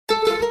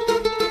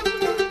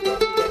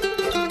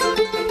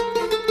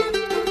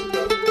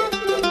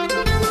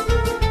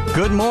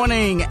Good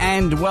morning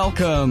and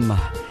welcome.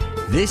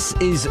 This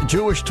is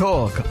Jewish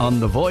Talk on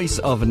the voice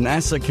of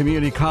NASA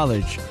Community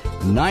College,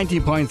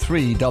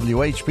 90.3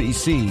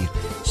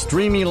 WHBC,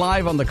 streaming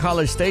live on the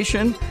college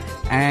station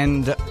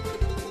and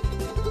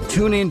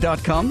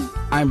tunein.com.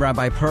 I'm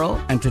Rabbi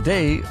Pearl, and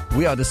today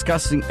we are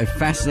discussing a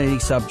fascinating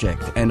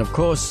subject. And of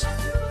course,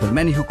 for the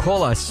many who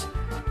call us,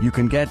 you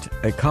can get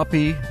a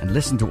copy and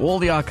listen to all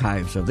the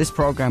archives of this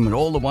program and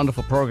all the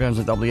wonderful programs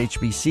at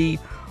WHBC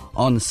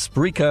on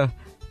Spreaker.com,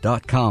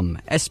 Spreaker.com.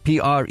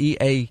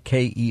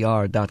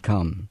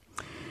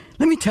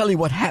 Let me tell you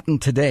what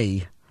happened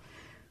today,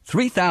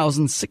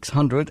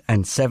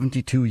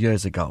 3,672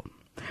 years ago.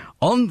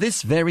 On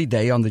this very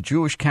day, on the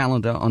Jewish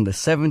calendar, on the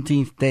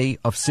 17th day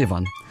of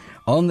Sivan,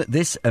 on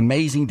this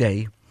amazing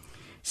day,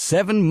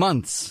 7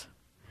 months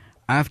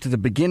after the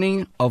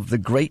beginning of the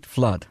Great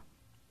Flood,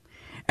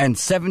 and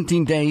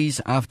 17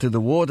 days after the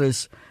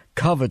waters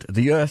covered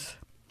the earth,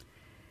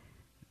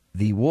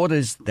 the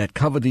waters that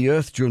covered the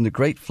earth during the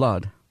Great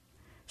Flood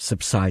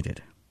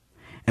subsided.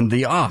 And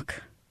the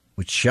ark,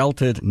 which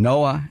sheltered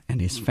Noah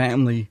and his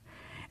family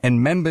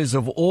and members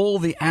of all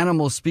the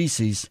animal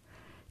species,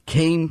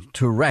 came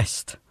to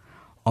rest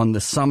on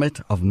the summit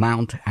of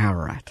Mount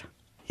Ararat.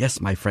 Yes,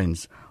 my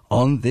friends,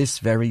 on this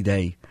very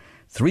day,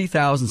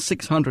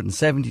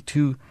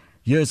 3,672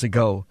 years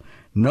ago,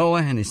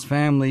 Noah and his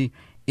family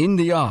in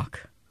the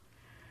ark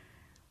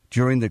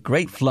during the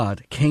Great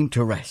Flood came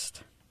to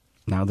rest.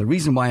 Now, the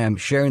reason why I'm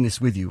sharing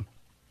this with you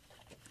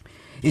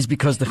is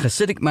because the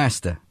Hasidic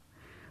master,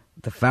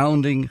 the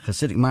founding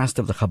Hasidic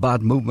master of the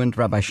Chabad movement,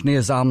 Rabbi Shneur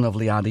Zalman of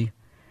Liadi,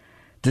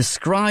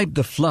 described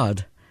the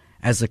flood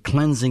as a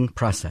cleansing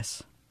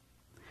process.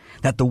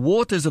 That the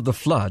waters of the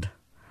flood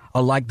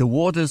are like the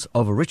waters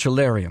of a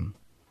ritualarium,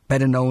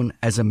 better known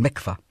as a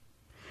mikveh,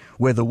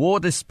 where the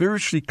waters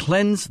spiritually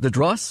cleanse the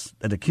dross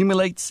that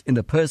accumulates in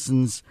the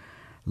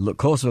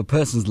course of a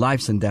person's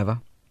life's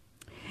endeavor.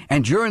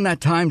 And during that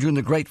time, during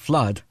the Great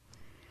Flood,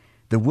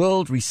 the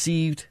world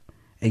received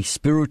a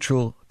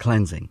spiritual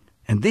cleansing.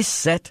 And this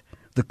set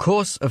the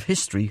course of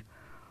history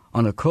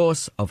on a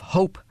course of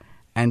hope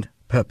and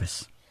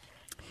purpose.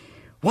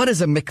 What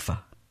is a mikveh?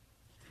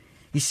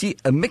 You see,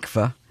 a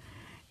mikveh,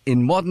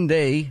 in modern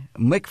day,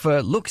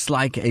 mikveh looks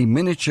like a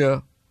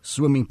miniature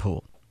swimming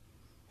pool.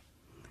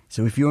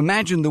 So if you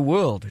imagine the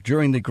world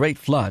during the Great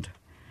Flood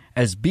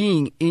as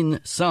being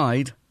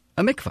inside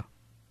a mikveh.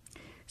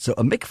 So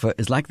a mikveh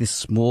is like this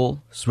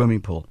small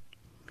swimming pool.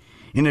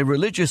 In a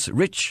religious,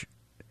 rich,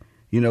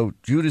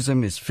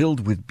 Judaism is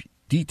filled with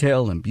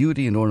detail and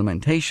beauty and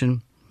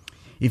ornamentation.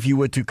 If you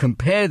were to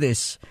compare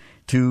this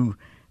to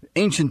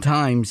ancient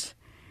times,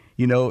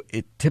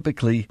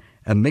 typically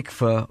a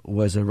mikveh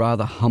was a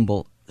rather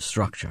humble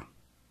structure.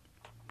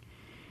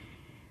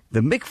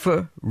 The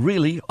mikveh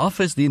really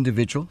offers the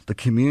individual, the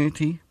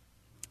community,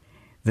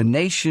 the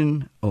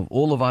nation of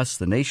all of us,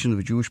 the nation of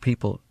the Jewish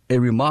people, a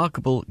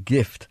remarkable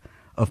gift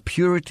of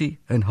purity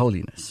and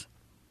holiness.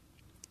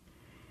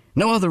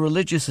 No other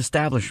religious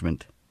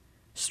establishment,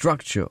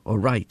 structure, or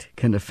rite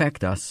can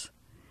affect us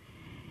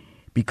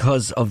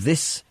because of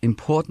this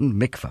important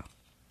mikveh.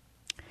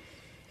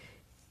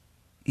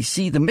 You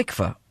see, the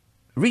mikveh,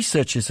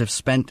 researchers have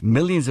spent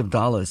millions of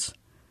dollars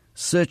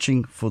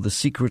searching for the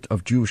secret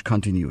of Jewish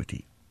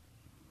continuity.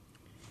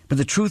 But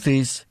the truth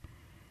is,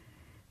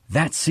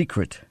 that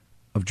secret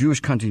of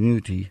Jewish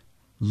continuity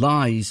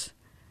lies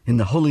in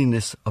the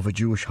holiness of a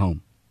Jewish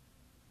home.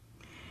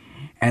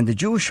 And the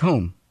Jewish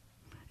home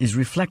is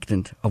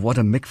reflectant of what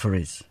a mikveh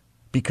is,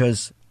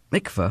 because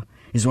mikveh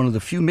is one of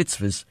the few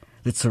mitzvahs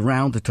that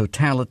surround the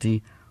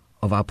totality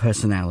of our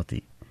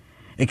personality,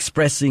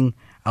 expressing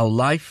our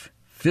life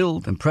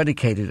filled and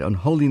predicated on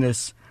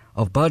holiness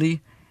of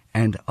body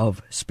and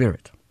of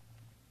spirit.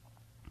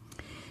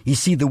 You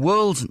see, the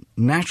world's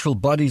natural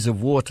bodies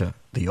of water,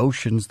 the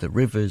oceans, the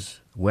rivers,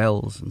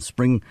 wells, and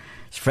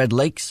spring-fed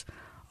lakes,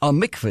 are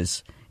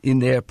mikvahs in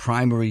their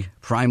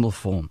primal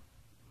form.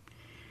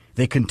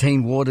 They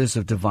contain waters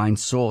of divine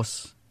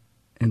source,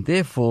 and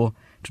therefore,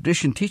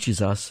 tradition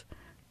teaches us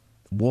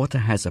water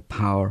has a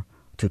power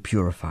to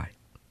purify.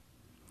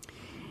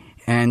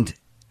 And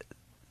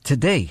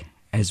today,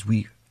 as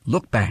we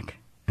look back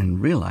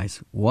and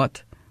realize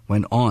what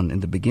went on in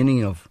the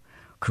beginning of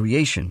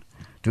creation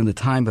during the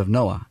time of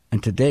Noah,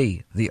 and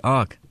today the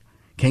ark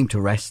came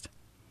to rest,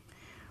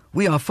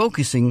 we are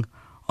focusing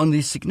on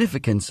the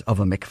significance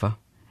of a mikveh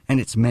and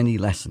its many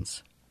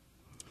lessons.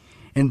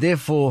 And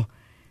therefore,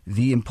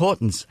 the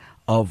importance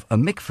of a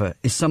mikveh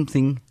is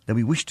something that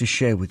we wish to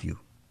share with you.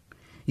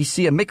 You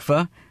see, a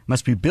mikveh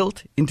must be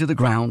built into the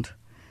ground,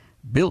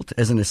 built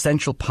as an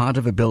essential part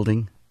of a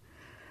building.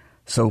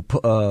 So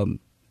the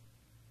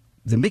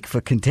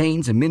mikveh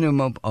contains a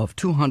minimum of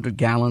 200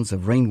 gallons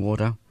of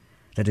rainwater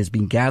that has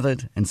been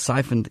gathered and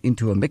siphoned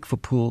into a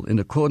mikveh pool in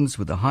accordance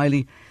with a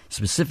highly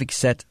specific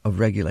set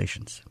of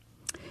regulations.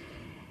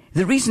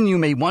 The reason you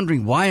may be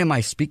wondering, why am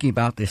I speaking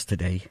about this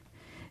today,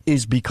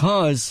 is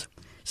because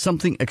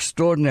something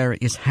extraordinary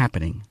is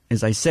happening.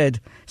 As I said,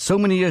 so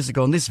many years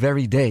ago on this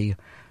very day,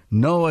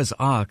 Noah's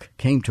Ark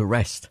came to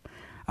rest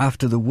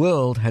after the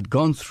world had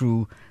gone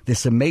through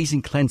this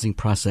amazing cleansing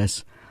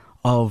process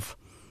of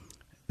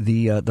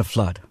the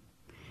flood.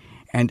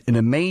 And an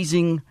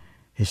amazing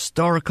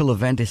historical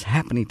event is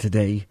happening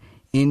today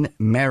in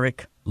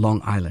Merrick,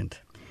 Long Island.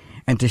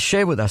 And to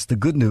share with us the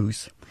good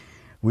news,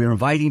 we're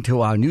inviting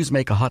to our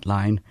Newsmaker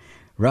hotline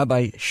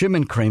Rabbi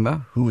Shimon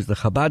Kramer, who is the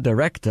Chabad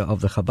director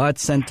of the Chabad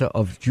Center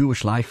of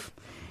Jewish Life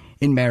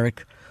in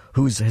Merrick,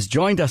 who has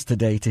joined us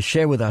today to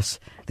share with us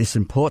this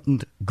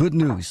important good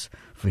news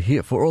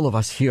for all of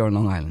us here on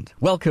Long Island.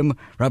 Welcome,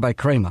 Rabbi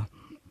Kramer.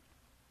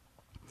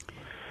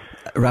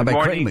 Rabbi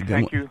Kramer,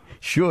 thank you.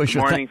 Sure. Good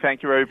morning.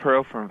 Thank you, Rabbi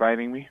Pearl, for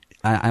inviting me.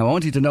 I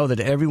want you to know that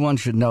everyone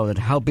should know that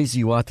how busy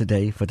you are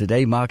today, for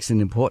today marks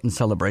an important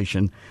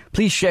celebration.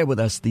 Please share with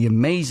us the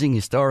amazing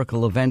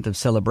historical event of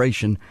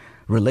celebration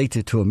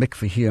related to a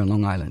mikveh here on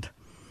Long Island.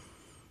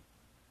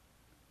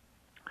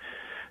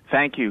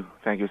 Thank you.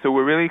 So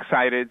we're really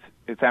excited.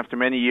 It's after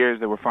many years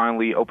that we're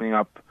finally opening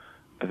up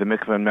the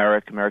mikveh in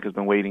Merrick. Merrick has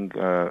been waiting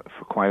for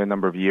quite a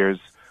number of years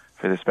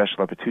for this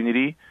special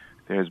opportunity.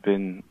 There's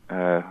been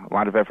a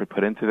lot of effort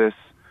put into this,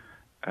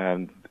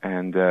 and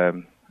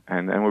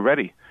we're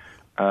ready.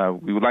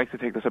 We would like to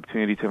take this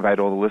opportunity to invite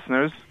all the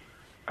listeners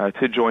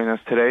to join us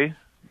today,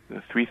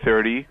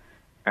 3:30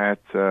 at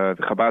the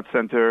Chabad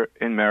Center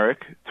in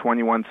Merrick,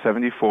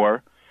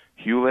 2174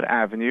 Hewlett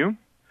Avenue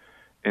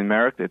in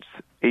Merrick. It's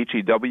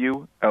Hewlett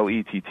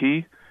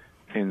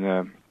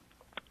in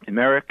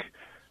Merrick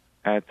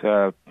at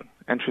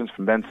entrance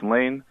from Benson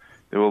Lane.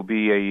 We'll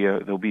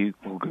give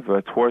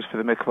tours for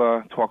the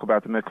mikveh, talk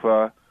about the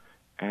mikveh,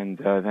 and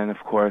then of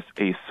course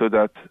a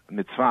Sudat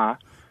mitzvah,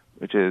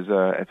 which is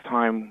at the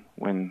time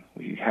when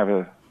we have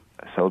a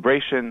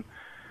celebration.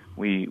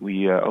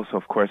 We also,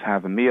 of course,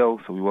 have a meal,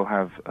 so we will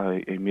have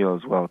a meal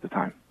as well at the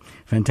time.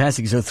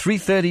 Fantastic. So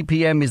 3:30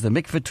 p.m. is the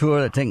mikveh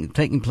tour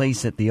taking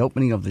place at the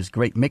opening of this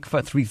great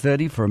mikveh,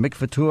 3:30 for a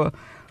mikveh tour.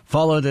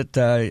 Followed at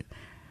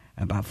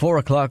about 4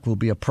 o'clock will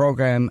be a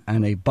program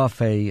and a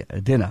buffet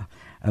dinner.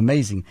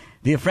 Amazing.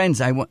 Dear friends,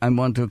 I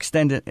want to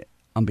extend it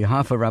on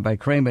behalf of Rabbi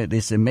Kramer,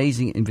 this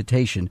amazing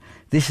invitation.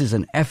 This is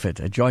an effort,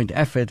 a joint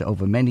effort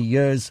over many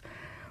years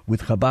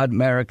with Chabad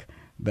Merrick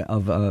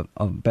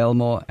of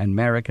Belmore and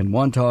Merrick and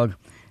Wantagh,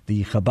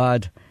 the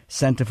Chabad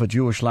Center for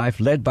Jewish Life,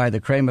 led by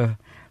the Kramer,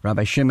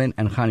 Rabbi Shimon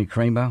and Chani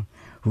Kramer,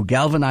 who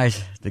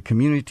galvanized the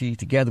community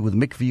together with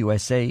Mikveh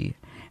USA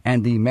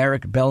and the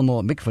Merrick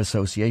Belmore Mikveh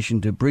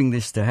Association to bring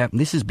this to happen.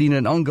 This has been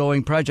an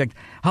ongoing project.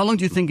 How long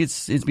do you think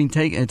it's been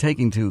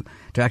taking to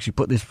actually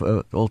put this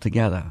all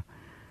together?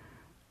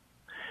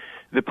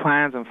 The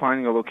plans on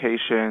finding a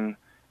location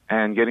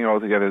and getting it all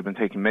together has been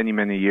taking many,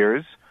 many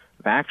years.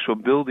 The actual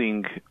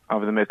building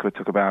of the mikveh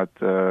took about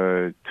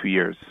 2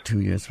 years. 2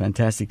 years,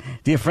 fantastic.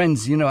 Dear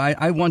friends,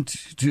 I want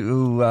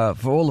to,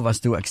 for all of us,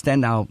 to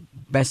extend our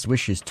best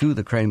wishes to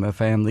the Kramer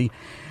family,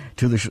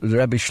 to the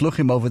Rebbe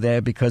Shluchim over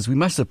there, because we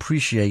must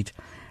appreciate,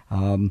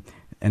 and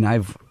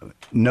I've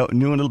knew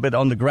a little bit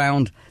on the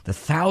ground, the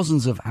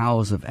thousands of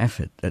hours of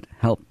effort that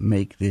helped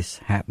make this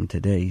happen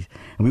today.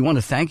 And we want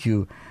to thank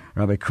you,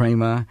 Rabbi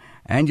Kramer,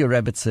 and your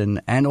Rebbitzin,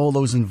 and all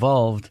those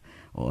involved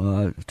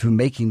to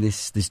making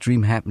this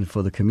dream happen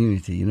for the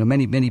community.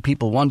 Many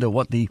people wonder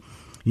what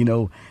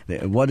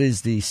what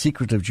is the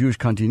secret of Jewish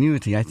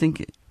continuity. I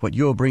think what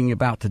you're bringing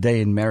about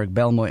today in Merrick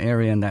Belmore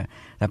area and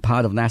that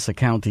part of Nassau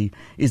County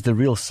is the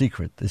real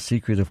secret. The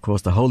secret, of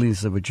course, the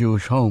holiness of a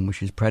Jewish home,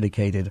 which is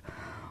predicated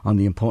on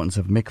the importance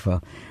of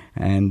mikveh.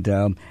 And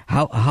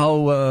how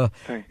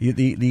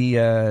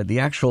the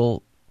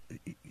actual.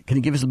 Can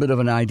you give us a bit of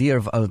an idea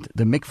of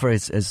the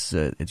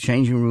mikveh? It's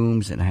changing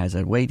rooms. It has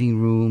a waiting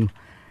room.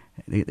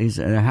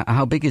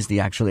 How big is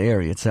the actual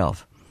area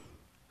itself?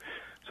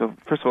 So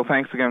first of all,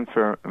 thanks again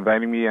for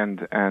inviting me,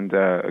 and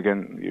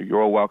again,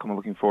 you're all welcome. I'm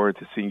looking forward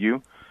to seeing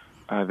you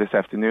this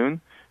afternoon.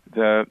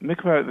 The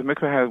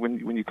mikveh has,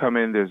 when you come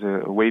in, there's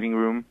a waiting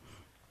room.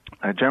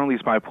 Generally,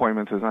 it's by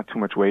appointment, so there's not too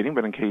much waiting,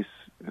 but in case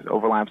it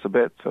overlaps a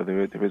bit, so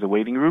there is a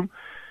waiting room.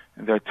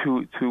 And there are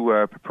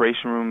two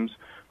preparation rooms.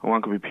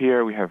 One could be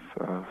here. We have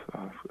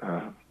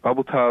a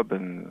bubble tub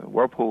and a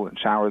whirlpool and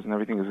showers, and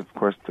everything is, of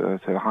course, to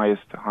the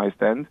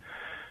highest end,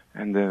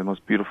 and the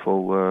most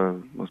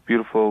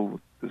beautiful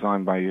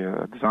designed by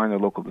a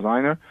local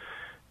designer.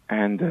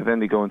 And then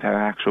they go into an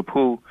actual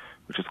pool,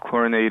 which is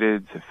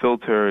chlorinated,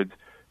 filtered,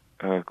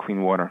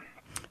 clean water.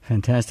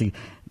 Fantastic.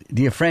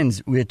 Dear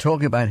friends, we're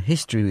talking about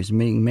history is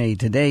being made.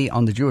 Today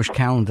on the Jewish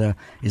calendar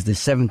is the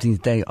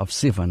 17th day of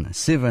Sivan.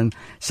 Sivan,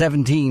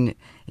 17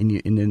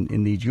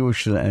 in the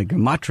Jewish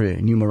gematria,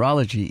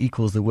 numerology,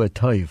 equals the word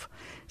Tov.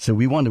 So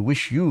we want to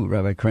wish you,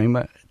 Rabbi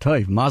Kramer,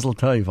 Tov, Mazel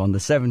Tov, on the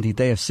 17th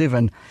day of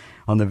Sivan,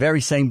 on the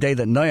very same day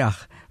that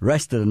Noach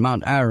rested on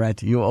Mount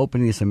Ararat. You're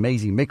opening this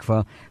amazing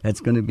mikveh that's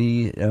going to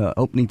be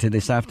opening to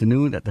this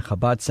afternoon at the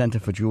Chabad Center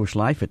for Jewish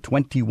Life at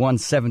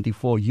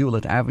 2174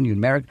 Hewlett Avenue in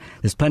Merrick.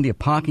 There's plenty of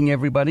parking,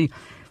 everybody.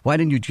 Why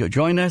don't you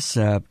join us?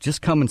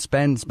 Just come and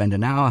spend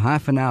an hour,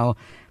 half an hour.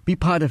 Be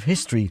part of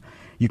history.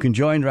 You can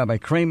join Rabbi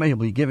Kramer. He'll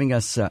be giving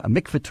us a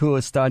mikveh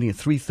tour starting at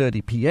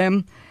 3:30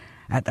 p.m.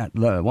 at that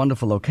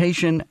wonderful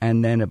location.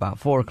 And then about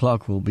 4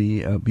 o'clock will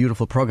be a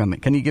beautiful program.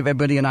 Can you give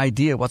everybody an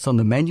idea what's on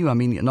the menu? I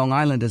mean, Long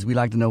Islanders, we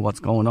like to know what's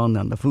going on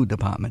in the food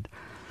department.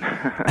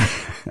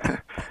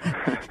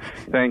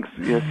 Thanks.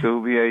 Yes,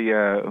 it'll be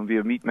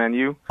a meat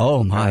menu.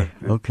 Oh my!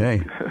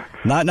 Okay.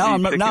 now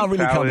I'm really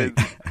salad,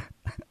 coming.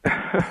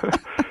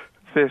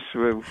 Fish,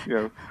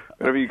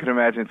 whatever you can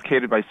imagine. It's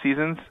catered by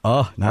Seasons.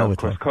 Oh, now we're of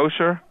course, talking.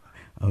 kosher.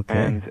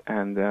 Okay.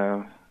 And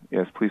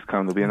yes, please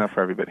come. There'll be enough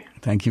for everybody.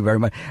 Thank you very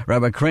much.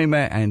 Rabbi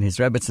Kramer and his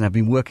Rebbetzin have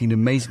been working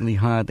amazingly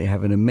hard. They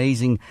have an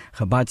amazing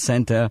Chabad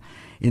center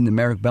in the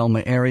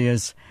Merrick-Belma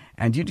areas.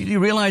 And did you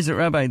realize that,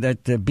 Rabbi,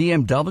 that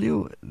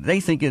BMW, they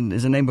think it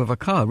is the name of a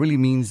car, really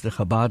means the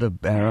Chabad of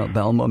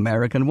Belma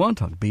American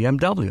Wontok,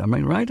 BMW. Am I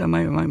right? Am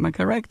I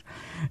correct?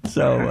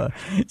 So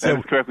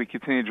That's correct. We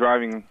continue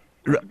driving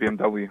the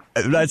BMW.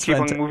 That's Keep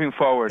fantastic. on moving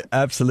forward.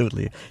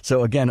 Absolutely.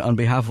 So again, on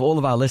behalf of all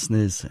of our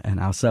listeners and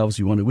ourselves,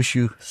 we want to wish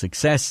you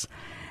success.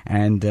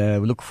 And we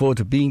look forward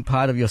to being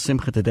part of your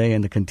simcha today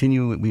and to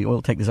continue. We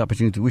all take this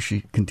opportunity to wish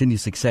you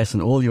continued success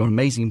in all your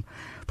amazing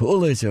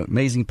pa'ulas, your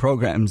amazing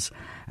programs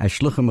as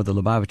Shluchim of the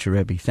Lubavitcher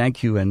Rebbe.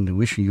 Thank you and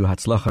wishing you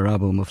Hatzlacha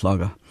Rabu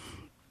Muflaga.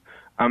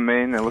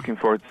 Amen, and looking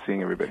forward to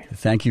seeing everybody.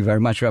 Thank you very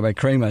much, Rabbi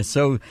Kramer.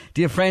 So,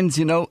 dear friends,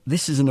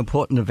 this is an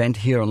important event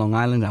here on Long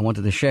Island. I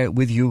wanted to share it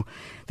with you.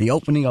 The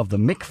opening of the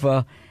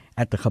Mikveh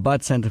at the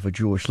Chabad Center for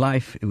Jewish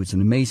Life. It was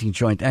an amazing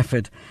joint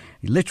effort.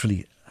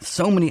 Literally,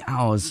 so many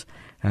hours.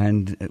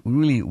 And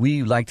really,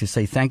 we like to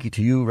say thank you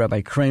to you,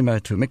 Rabbi Kramer,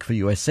 to Mikveh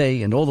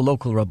USA, and all the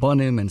local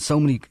Rabbonim and so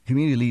many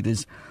community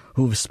leaders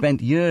who have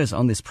spent years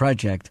on this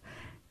project.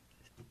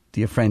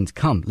 Dear friends,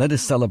 come, let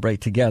us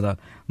celebrate together.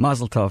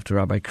 Mazel tov to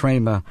Rabbi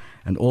Kramer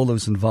and all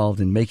those involved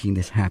in making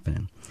this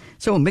happen.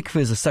 So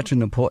Mikveh is such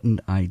an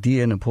important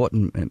idea, an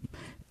important...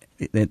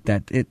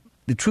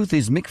 the truth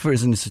is, Mikveh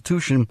is an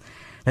institution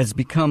that's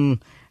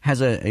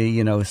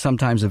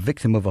sometimes a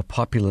victim of a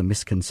popular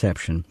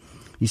misconception.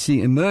 You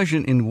see,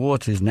 immersion in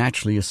water is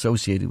naturally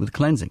associated with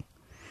cleansing.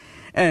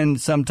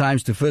 And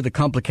sometimes to further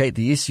complicate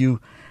the issue,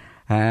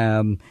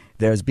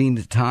 there's been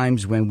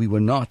times when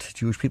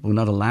Jewish people were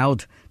not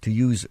allowed to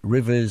use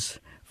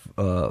rivers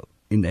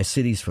in their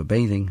cities for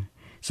bathing.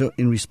 So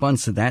in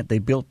response to that, they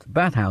built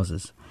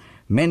bathhouses,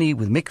 many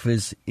with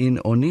mikvahs in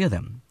or near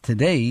them.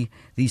 Today,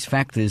 these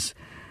factors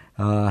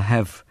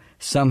have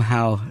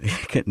somehow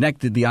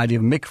connected the idea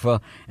of mikvah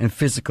and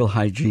physical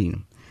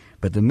hygiene.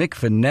 But the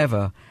mikveh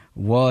never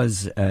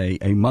was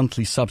a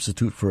monthly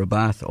substitute for a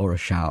bath or a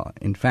shower.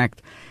 In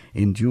fact,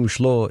 in Jewish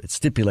law, it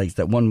stipulates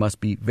that one must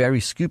be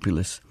very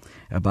scrupulous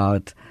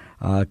about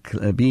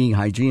being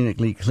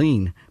hygienically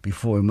clean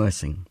before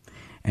immersing.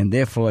 And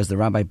therefore, as the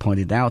rabbi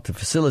pointed out, to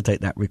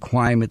facilitate that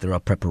requirement, there are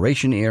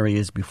preparation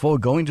areas before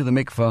going to the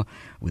mikveh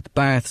with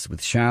baths,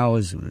 with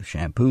showers, with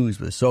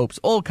shampoos, with soaps,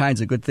 all kinds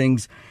of good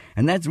things.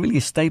 And that's really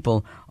a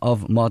staple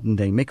of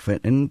modern-day mikveh.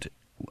 And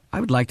I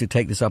would like to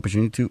take this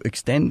opportunity to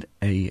extend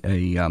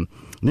an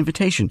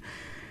invitation.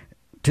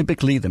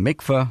 Typically, the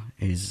mikveh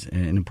is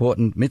an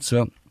important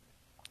mitzvah,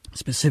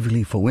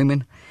 specifically for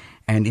women.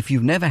 And if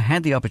you've never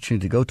had the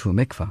opportunity to go to a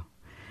mikveh,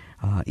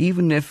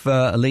 even if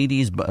a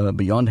lady is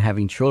beyond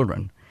having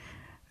children,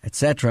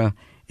 etc.,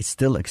 it's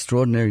still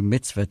extraordinary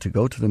mitzvah to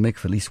go to the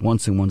mikveh at least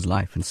once in one's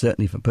life. And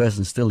certainly if a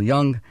person is still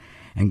young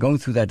and going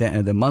through that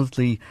the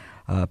monthly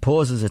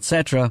pauses,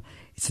 etc.,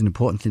 it's an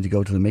important thing to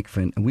go to the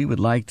mikveh. And we would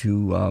like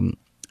to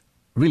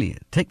really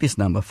take this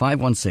number,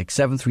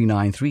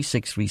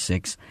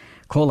 516-739-3636.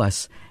 Call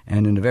us,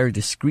 and in a very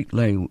discreet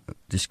way,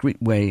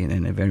 and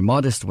in a very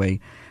modest way,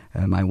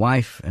 my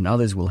wife and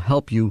others will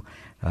help you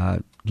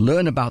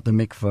learn about the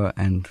mikveh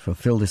and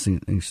fulfill this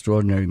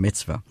extraordinary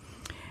mitzvah.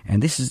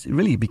 And this has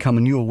really become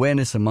a new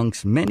awareness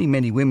amongst many,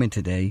 many women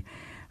today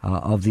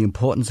of the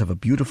importance of a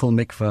beautiful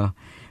mikveh.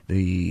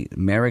 The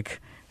Merrick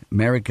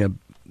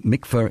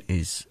mikveh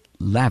is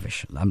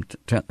lavish. I'm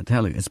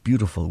telling you, it's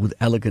beautiful, with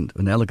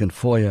an elegant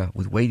foyer,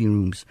 with waiting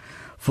rooms,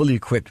 fully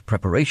equipped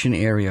preparation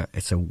area.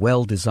 It's a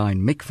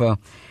well-designed mikveh,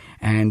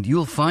 and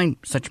you'll find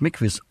such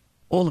mikvehs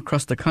all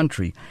across the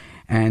country,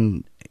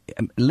 and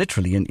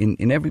literally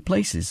in every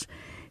places.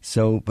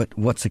 So, but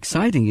what's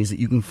exciting is that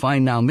you can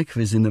find now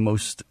mikvehs in the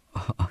most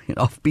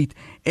offbeat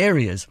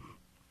areas,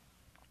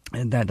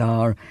 and that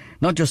are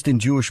not just in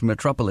Jewish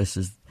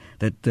metropolises.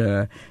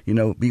 That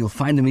you'll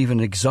find them even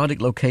in exotic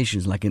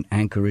locations like in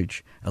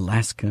Anchorage,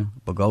 Alaska,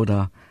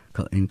 Bogota,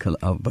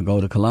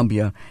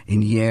 Colombia,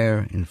 in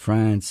Hyères, in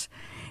France,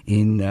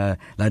 in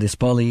La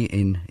Dispoli,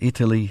 in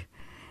Italy,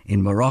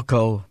 in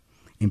Morocco,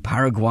 in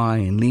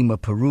Paraguay, in Lima,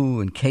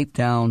 Peru, in Cape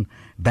Town,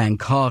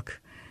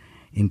 Bangkok,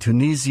 in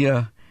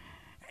Tunisia,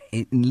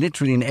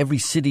 literally in every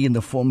city in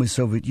the former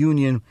Soviet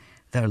Union.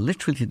 There are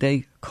literally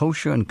today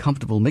kosher and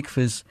comfortable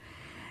mikvahs,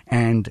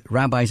 and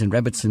rabbis and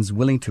rebbetzins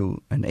willing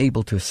to and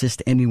able to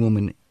assist any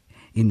woman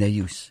in their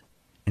use.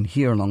 And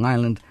here on Long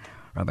Island,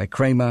 Rabbi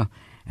Kramer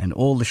and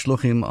all the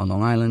shluchim on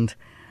Long Island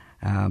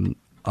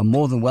are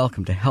more than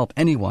welcome to help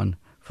anyone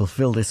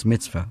fulfill this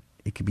mitzvah.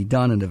 It can be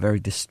done in a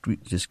very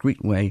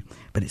discreet way,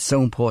 but it's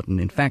so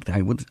important. In fact,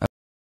 I would